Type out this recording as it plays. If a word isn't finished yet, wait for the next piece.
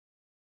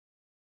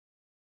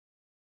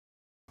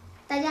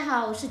大家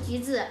好，我是橘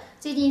子。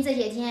最近这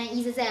些天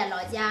一直在老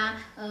家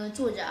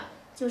住着，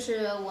就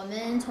是我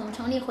们从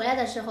城里回来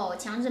的时候，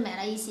强制买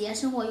了一些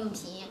生活用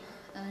品，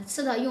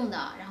吃的用的，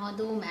然后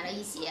都买了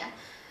一些。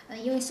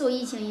因为受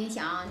疫情影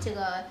响，这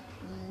个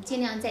尽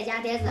量在家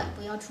待着，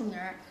不要出门。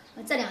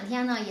这2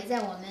天呢，也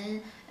在我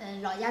们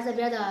老家这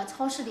边的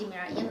超市里面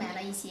也买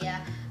了一些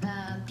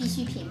必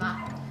需品嘛。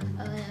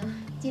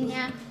今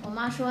天我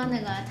妈说那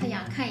个她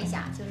想看一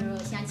下，就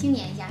是想清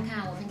点一下，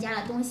看我们家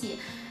的东西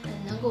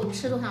能够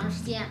吃多长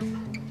时间，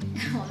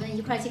我们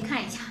一块去看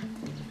一下。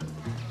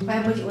我也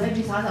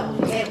没上这我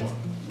买过，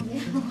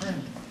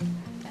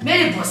买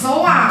的不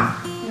少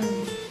啊。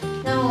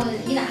然后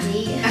一大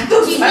堆，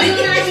具体有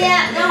哪些？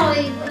然后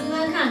你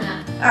们看看。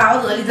啊，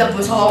我这里这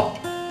不少。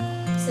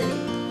是的。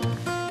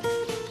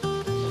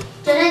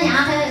这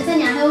咱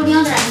家还有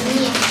2袋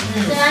米，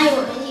这还有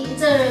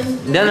这。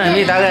2袋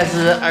米大概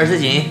是20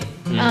斤。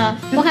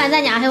我看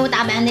咱家还有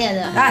大半袋子。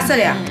啊，是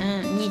的。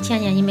你前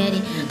天你买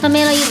的，他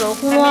买了一包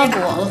红萝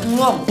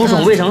卜，补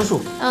充维生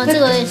素。这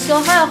个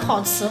小孩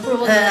好吃，是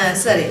不是？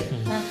是的。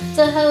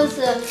这还有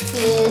是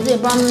这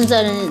帮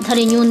这它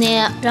的牛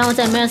奶，然后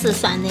这面是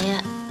酸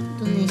奶，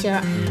都是那些，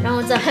然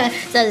后这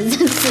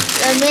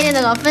买的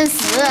那个粉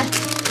丝。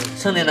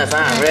成年的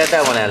酸辣粉也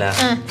带过来了。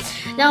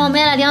然后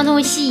买了2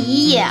桶洗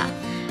衣液，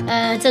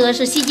这个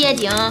是洗洁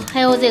精，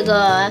还有这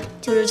个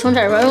就是冲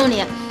这边用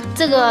的。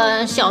这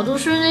个消毒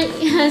水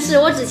是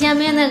我之前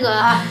买那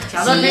个洗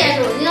衣液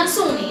时候人家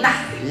送的，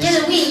也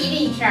是唯一的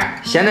一片。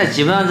现在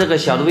基本上这个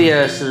消毒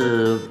液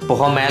是不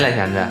好买了，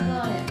现在。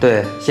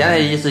对，现在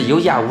也是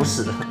有价无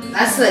市的。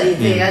那是的，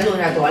这些用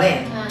点多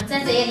嘞。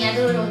咱这些年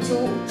都是用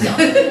酒消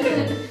毒。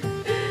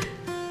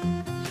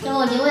然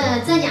后另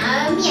外咱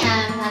家面，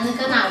反正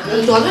搁那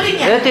我多的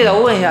面。哎，对了，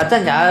我问一下，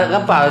咱家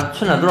俺爸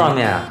存了多少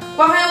面啊？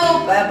我还有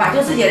8、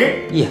9、10斤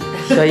儿。咦，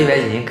小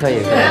100斤，可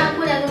以。俺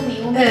回来都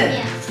没有买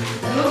面。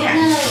有面。还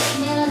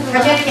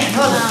买了面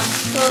条子。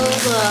有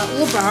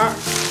个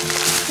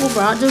5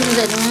包，就是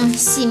这种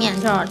细面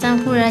条，咱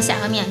回来下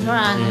个面条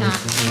啊，那。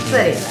是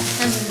的。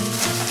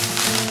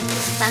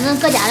反正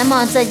搁家里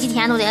嘛，这几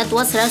天都得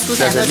多吃点蔬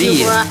菜和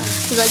水果。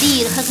这个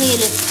梨还可以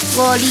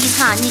熬梨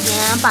茶，你今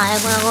天爸也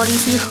给我熬梨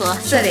水喝。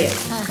是的。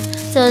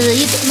这是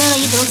买了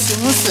1兜西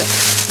红柿。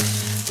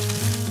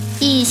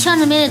强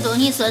制买的东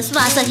西，说实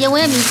话，这些我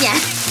也没见。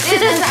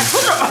土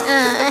豆。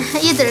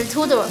1袋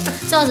土豆，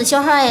主要是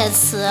小孩爱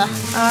吃。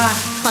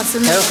好吃。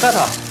还有核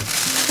桃。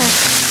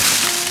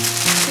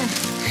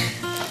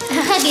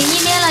还给你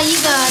买了一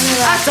个那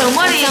个蒸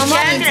馍的碱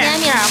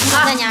面，我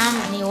看咱家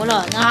没有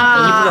了。然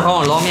后你不是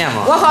好用老面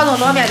吗？我好用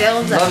老面，这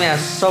都是。老面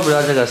少不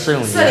了这个食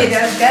用碱。是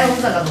的，该用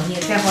这个东西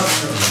才好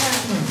吃。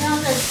然后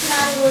这其他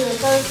的都是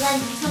咱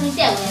城里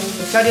带过来的。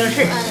小零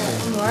食。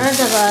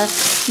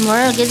木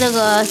耳给这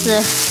个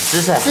是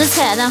紫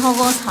菜，然后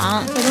熬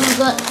汤，这种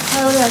个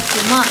还有点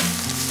芝麻。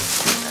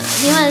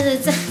另外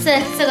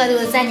这个就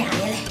是咱家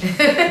的嘞，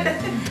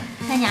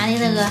咱家的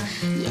这个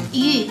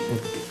鱼。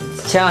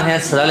前2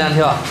天吃了2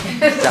条，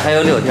这还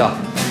有6条，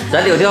这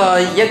6条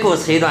也够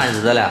吃一段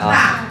日子了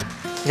啊！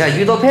你看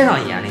鱼都排上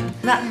眼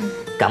的，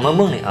干蹦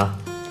蹦的啊！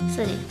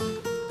是的。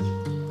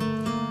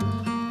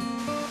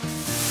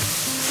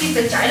你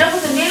这家里不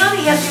是买了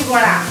那些水果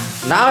了？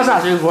哪有啥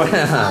水果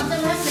呢？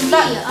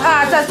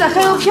这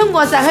还有苹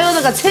果，这还有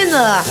这个橙子。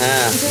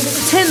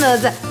橙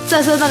子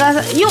这是那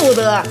个柚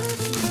子。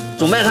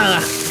中麦看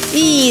看。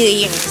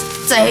咦，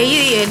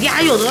这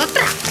俩柚子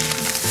大。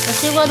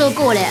水果都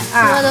够了，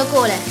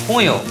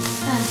红柚。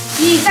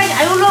咱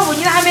家有萝卜，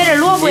你咋还买点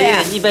萝卜呀？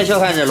你别小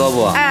看这萝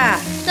卜。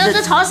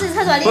这超市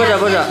他说的。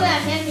不是。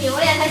没有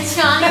嘞，他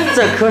抢的。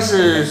这可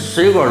是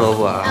水果萝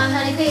卜啊。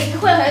你可以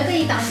可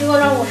以当水果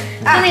萝卜。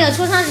他那个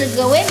储藏室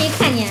搁我也没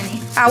看见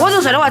呢。我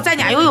就说的话，咱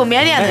家有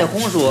买的。还有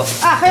红薯。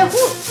还有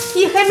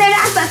你还买俩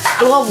大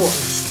萝卜。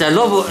这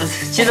萝卜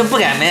其实不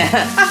该买。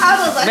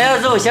买了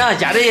之后想想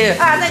家里。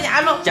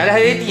家里还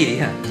有一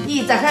地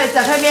里。这还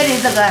买的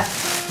这个。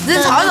人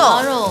炒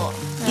肉，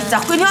这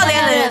粉条来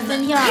了，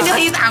粉条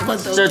一大锅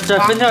粥。这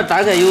粉条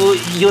大概有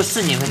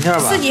10斤粉条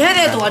吧。10斤还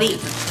得多的。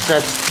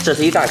这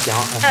是一大箱。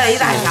一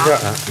大箱。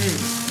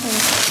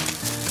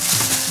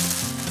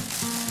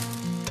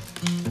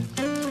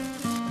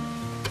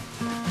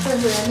这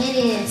是买的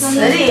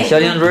小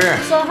零嘴儿。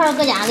小孩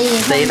搁家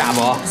里。这一大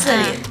包。是的。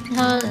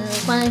他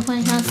管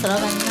想吃了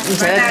吧？你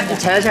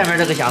猜前面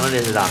这个箱子里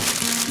是啥？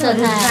这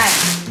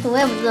我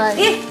也不知道。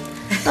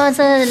这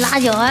是辣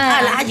椒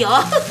辣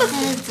椒。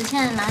之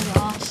前的辣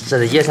椒。这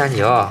是野山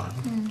椒。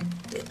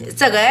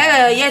这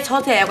个也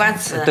炒菜也管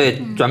吃。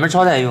对，专门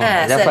炒菜用，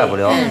也坏不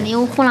了。没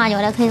有红辣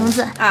椒的可以用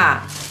这。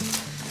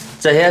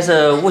这些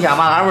是五香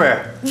麻辣味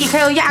儿。你还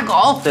有牙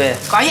膏。对。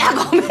搞牙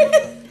膏没？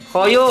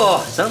蚝油、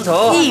生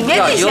抽、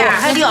料酒。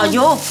还料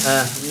酒。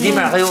里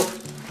面还有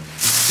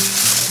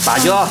八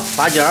角、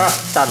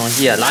大东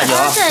西、辣椒。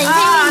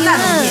大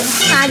东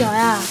西。辣椒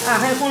呀。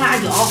还有红辣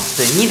椒。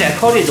对，你得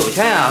考虑周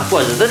全呀，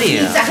过日子的。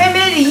这还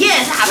买的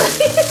盐啥的。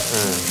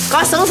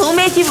刚生抽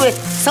买几杯，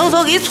生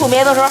抽给醋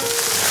买多少？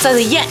这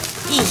是盐。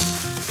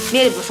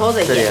买的不少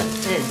这些。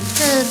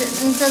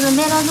这是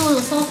买了肉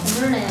少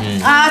出门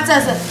的。啊，这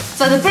是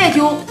白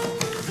酒，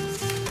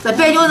这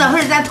白酒这会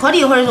儿咱拖了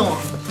一会儿用。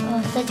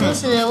这就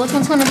是我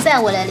从城里带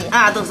过来的。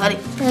啊，都说的。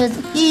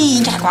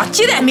咦，这光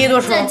鸡蛋没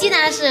多少。这鸡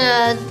蛋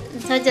是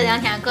这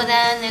2天搁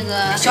咱那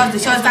个小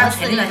咱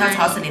村里那小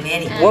超市里买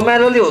的。我买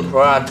了6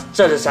坨，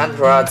这是3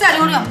坨。这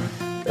6。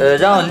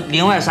然后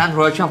另外3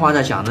坨全放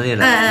在箱子里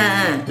了。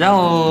然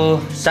后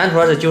3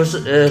坨是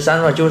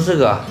3坨90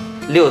个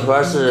，6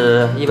坨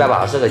是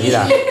180个鸡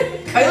蛋。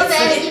可有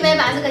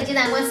180个鸡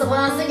蛋，我吃多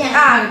长时间？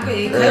啊，可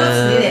有吃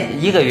的。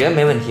1个月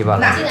没问题吧？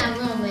鸡蛋不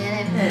用买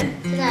的。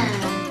鸡蛋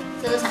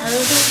这个啥？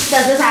这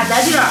是啥？这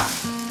底儿。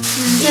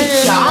这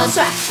是姜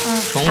蒜。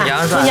葱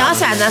姜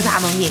蒜这啥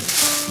东西？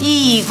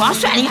咦，光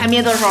蒜你还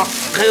买多少？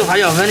还有发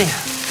酵粉呢。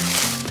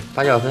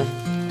发酵粉。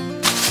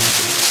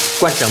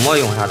管这么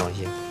用啥东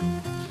西？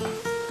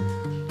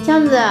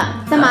强子，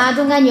咱妈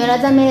总感觉了，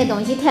咱买的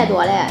东西太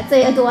多了，这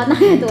也多那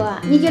也多，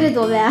你觉得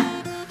多呗？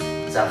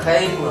这还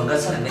有一部分搁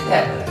城里没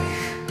带回来，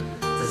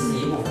这是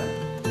一部分。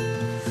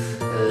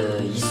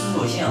衣食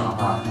住行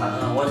哈，反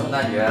正我总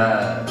感觉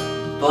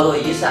多多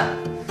益善，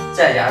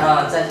再加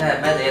上咱现在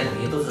买这些东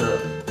西都是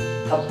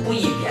它不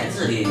易编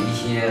制的一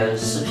些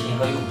食品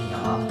和用品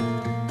啊。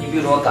你比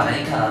如说刚才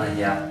你看到那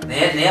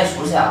些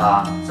蔬菜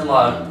哈，什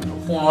么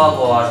红萝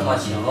卜，什么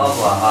青萝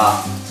卜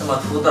哈，什么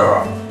土豆。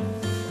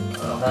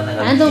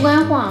俺都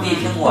管晃，绿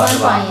苹果是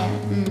吧？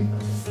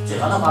最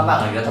少能放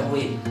半个月，它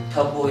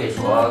不会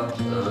说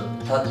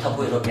它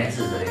不会说变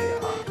质之类的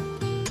啊。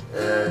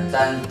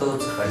咱都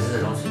喝的是这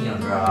种纯净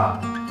水啊，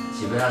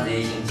基本上这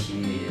一星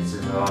期至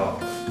少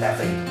得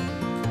喝1桶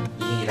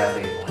，1星期得喝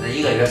1桶，这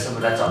1个月是不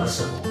是得照着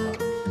10桶喝？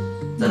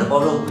这是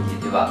保守估计，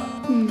对吧？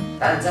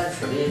但是咱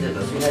吃的这个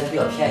水还比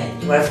较便宜，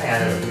一会儿看一下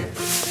这个水，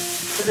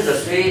它这个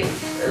水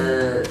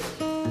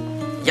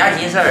押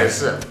金是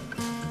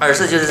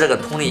20就是这个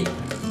桶里。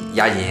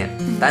押金，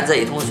但这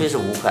1桶水是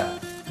5块。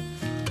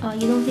1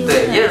桶水5块。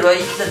对，也就是说，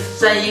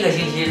咱1个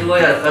星期如果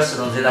要喝10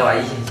桶水的话，1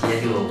星期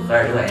也就喝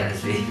20块钱的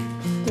水。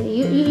对，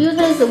有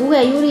的是5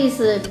块，有的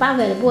是8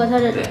块的，不过它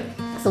这是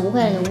5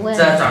块就5块。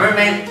这专门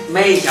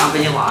买1箱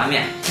北京方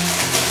便面，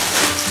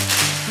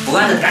不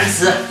管是干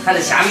吃还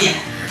是下面，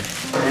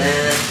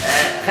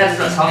还是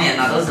说炒面，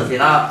那都是非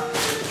常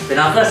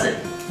合适的，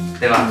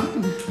对吧？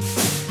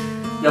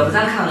要不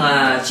咱看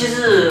看，其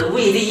实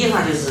唯一的遗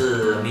憾就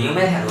是没有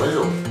买太多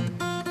肉。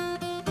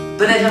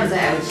本来想着咱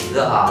也有几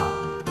个哈，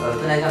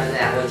本来想着咱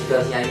也还有几条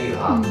咸鱼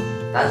哈，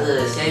但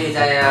是咸鱼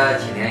咱也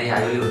清点一下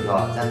有6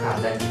条，咱看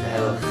咱这边还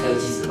有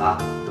几只吧，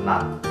对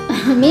吧？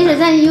没事，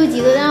咱有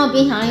几个，然后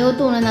冰箱里有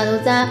冻的那都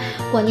咱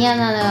过年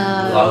那个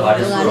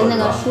那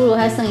个熟肉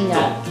还剩一点，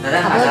那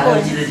咱看咱还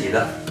有几只鸡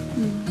的。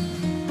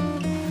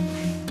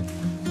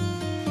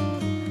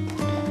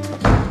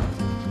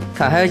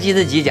看还有几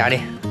只鸡家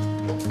里。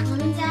我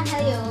们家还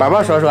有。宝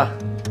宝说说。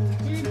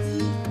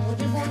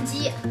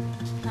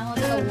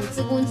5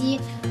只公鸡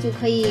就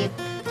可以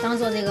当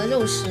做这个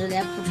肉食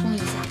来补充一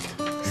下。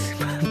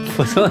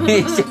补充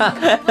一下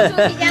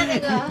这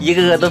个，一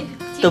个个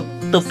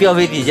都标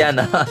配地检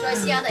的。说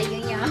香的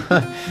营养。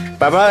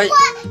宝宝，吃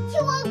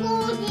完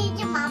公鸡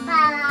怎么办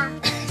啊？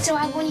吃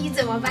完公鸡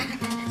怎么办？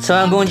吃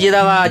完公鸡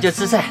的话就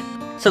吃菜，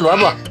吃萝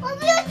卜。我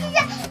不要吃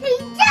菜，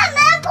再买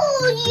公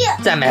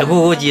鸡。再买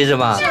公鸡是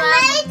吧？再买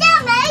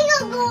一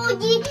个公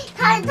鸡，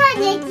它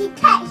年纪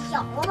太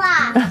小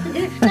了。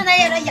那咱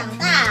让它养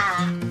大。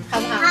好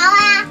不好？好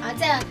啊！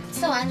再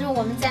吃完之后，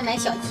我们再买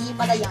小鸡，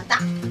把它养大。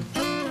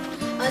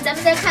咱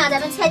们再看看咱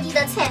们采集的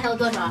菜还有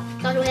多少，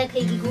到时候还可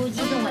以给公鸡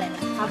弄过来的，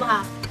好不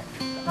好？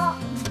好。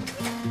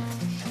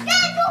这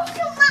种什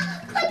么？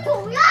快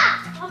走了！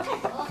好，快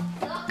走，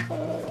走。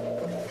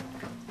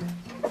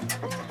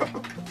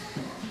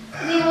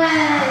另外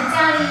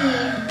家里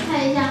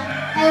看一下，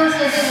还有些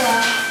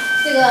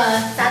这个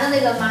炸的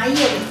那个麻叶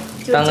子，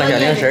就是当个小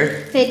零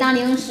食，可以当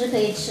零食可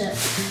以吃。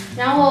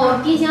然后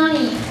冰箱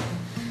里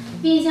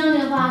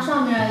的话，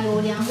上面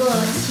有2个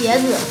茄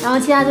子，然后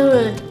其他都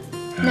是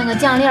那个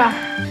酱料，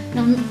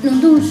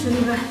冷冻室里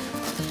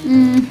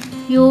边，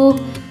有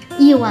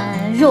1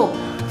碗肉，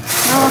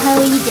然后还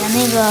有一点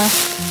那个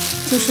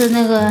就是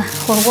那个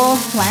火锅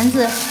丸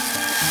子，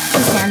之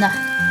前的。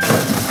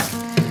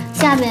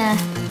下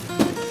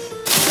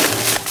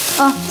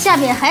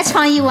边还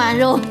盛1碗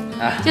肉，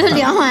就是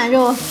2碗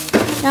肉，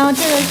然后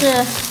这个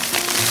是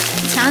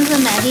强子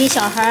买给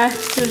小孩，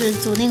就是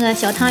煮那个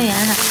小汤圆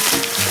的。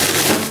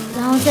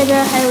然后这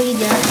边还有一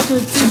点，就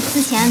是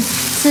之前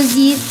吃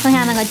鸡剩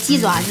下那个鸡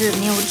爪子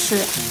没有吃，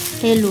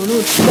可以卤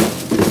吃。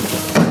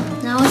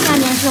然后下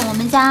面是我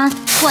们家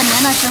过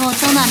年的时候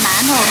蒸的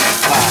馒头，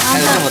还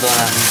有这么多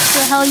呢？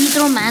对，还有1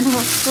兜馒头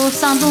都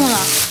上冻了。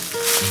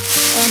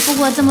不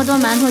过这么多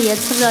馒头也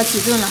吃不了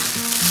几顿了。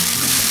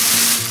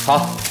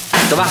好，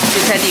走吧，去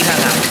菜地看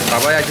看，宝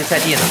宝要去菜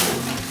地呢。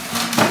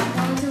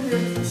然后就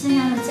是剩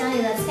下的家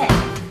里的菜，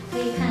可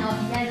以看看我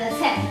们家里的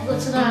菜能够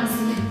吃多长时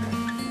间。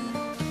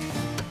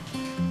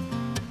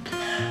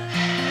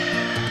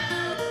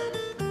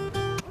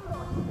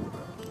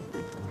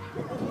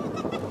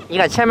你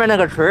看前面那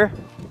个锤儿，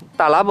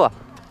大喇叭，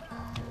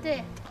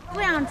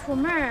让出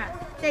门，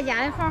在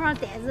家里好好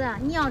待着。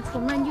你要出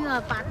门就要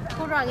把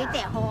口罩给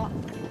戴好。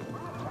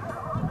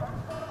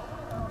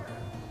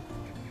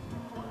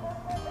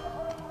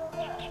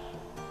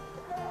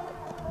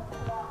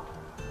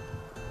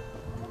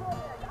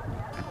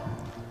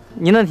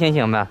你能听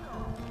清没？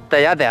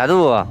在家待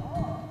住，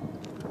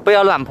不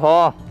要乱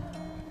跑。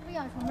不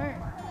要出门。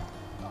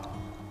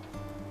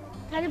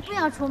他是不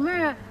要出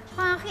门，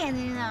好像害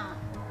人呢。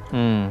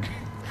嗯。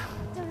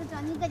就是叫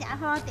你搁家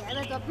好好待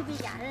着，多陪陪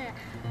家人。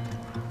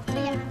哎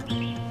呀，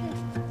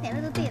待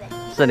着都对的。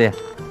是的。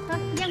好，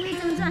言归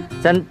正传。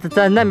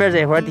咱南边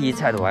这块地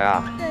菜多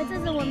呀。对，这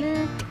是我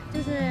们就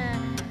是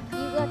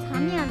一个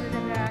长面子这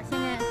边，现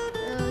在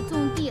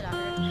种地了，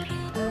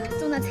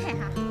种的菜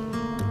哈。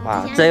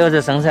哇，这又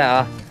是生菜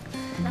啊，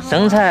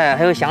生菜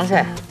还有香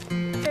菜。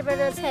这边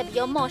的菜比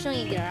较茂盛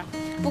一点，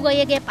不过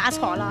也给拔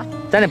草了。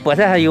咱的菠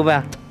菜还有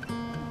呗？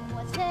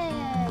菠菜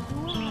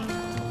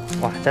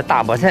有。哇，这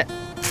大菠菜。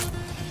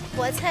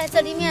菠菜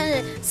这里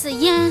面是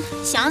盐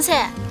香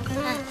菜，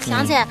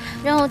香菜，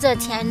然后这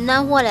天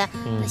暖和了，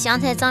香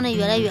菜长得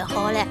越来越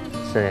好了。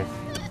是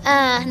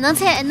的。能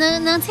菜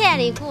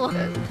的姑。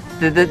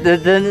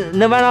这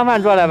能晚上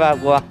饭做了吧，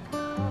姑？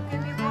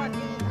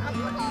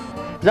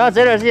然后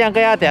这段时间搁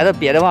家待着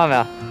憋得慌没？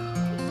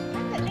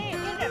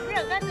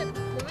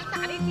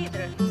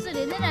是的，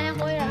恁这还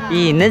好一点啊。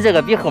咦，恁这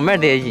个比后面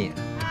得劲。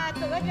啊，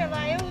这个地方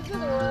有许多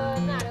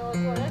那里我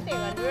做的这个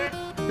地儿。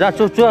然后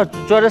主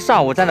要是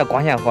上午咱这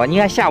光线好，你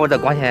看下午这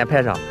光线也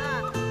排上。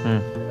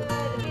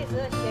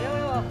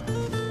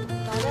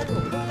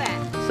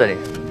是的，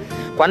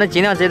关键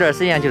尽量这段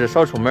时间就是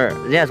少出门。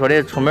人家说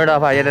的出门的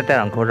话也得戴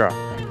上口罩。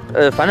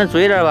反正注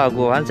意点吧，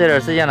姑。反正这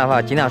段时间的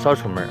话，尽量少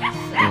出门。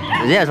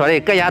人家说的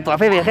搁家多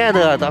陪陪孩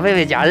子，多陪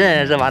陪家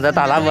人，是吧？这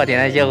大老婆天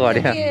天歇过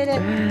的。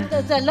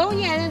这老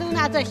年人都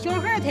拿，这小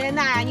孩才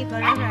拿，你搁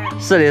这儿。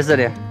是的，是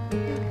的。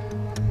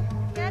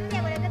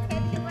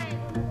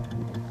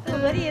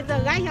这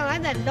俺像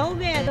俺这老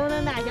辈都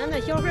能拿，像那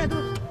小孩都，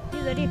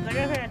你这里搁这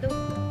儿都。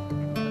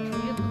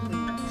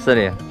是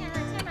的。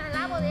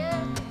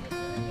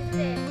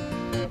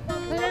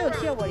可能有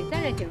学过的，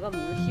咱这今个没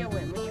有学过，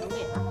也没听过。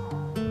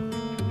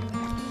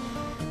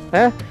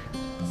哎，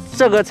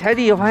这个菜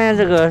地我发现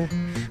这个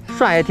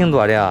蒜也挺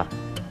多的啊！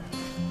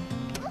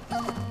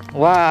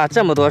哇，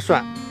这么多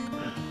蒜！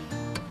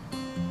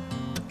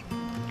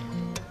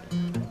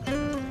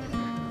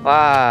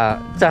哇，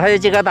这还有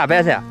几个大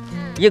白菜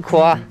，1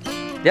颗、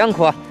2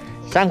颗、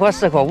3颗、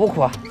4颗、5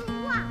颗。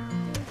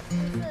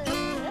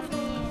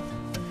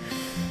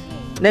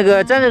那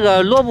个咱这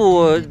个萝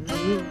卜，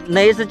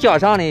那一次叫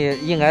上的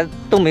应该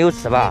都没有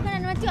吃吧？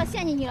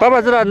宝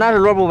宝知道哪是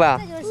萝卜吧？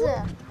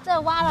这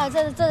挖了，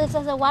这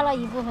是挖了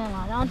一部分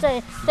了，然后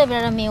这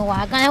边的没有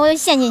挖，刚才我又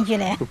陷进去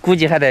了。估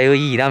计还得有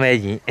100-200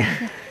斤。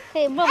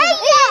嘿，萝卜，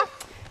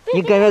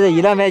你感觉这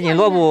100-200斤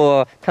萝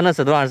卜，它能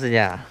吃多长时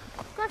间啊？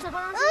刚吃多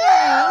长时间？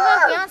应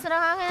该不想吃的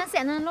话，还能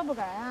晒成萝卜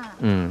干啊。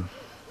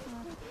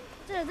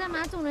这是咱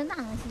妈种的大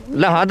东西。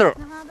兰花豆、兰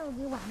花豆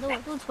跟豌豆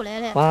都出来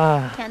了。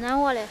哇，天暖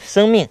和了。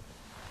生命，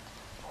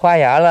发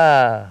芽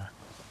了。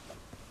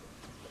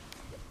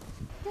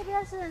这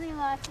边是那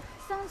个。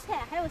生菜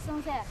还有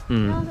生菜，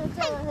然后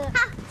这个是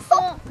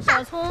葱、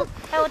小葱，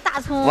还有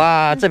大葱。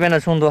哇，这边的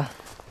葱多。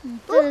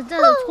这是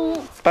葱。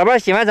宝宝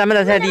喜欢咱们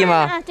的菜地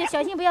吗？啊，对，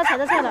小心不要踩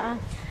着菜了啊。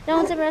然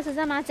后这边是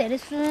咱妈摘的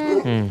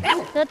笋，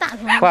这是大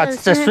葱。哇，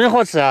这笋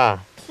好吃啊！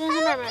笋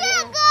是外边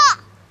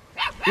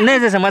的。那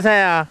是什么菜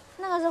呀？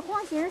那个是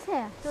黄心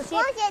菜，黄心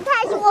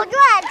菜是我最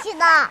爱吃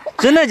的。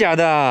真的假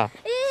的？哎，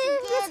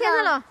别猜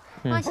着了，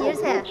黄心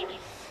菜。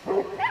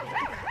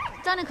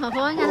长得可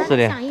好，你看它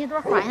像一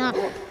朵花一样。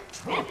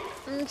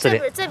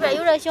这边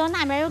有点小，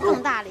那边有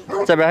更大的。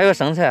这边还有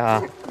生菜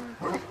啊，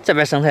这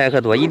边生菜可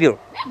多一溜。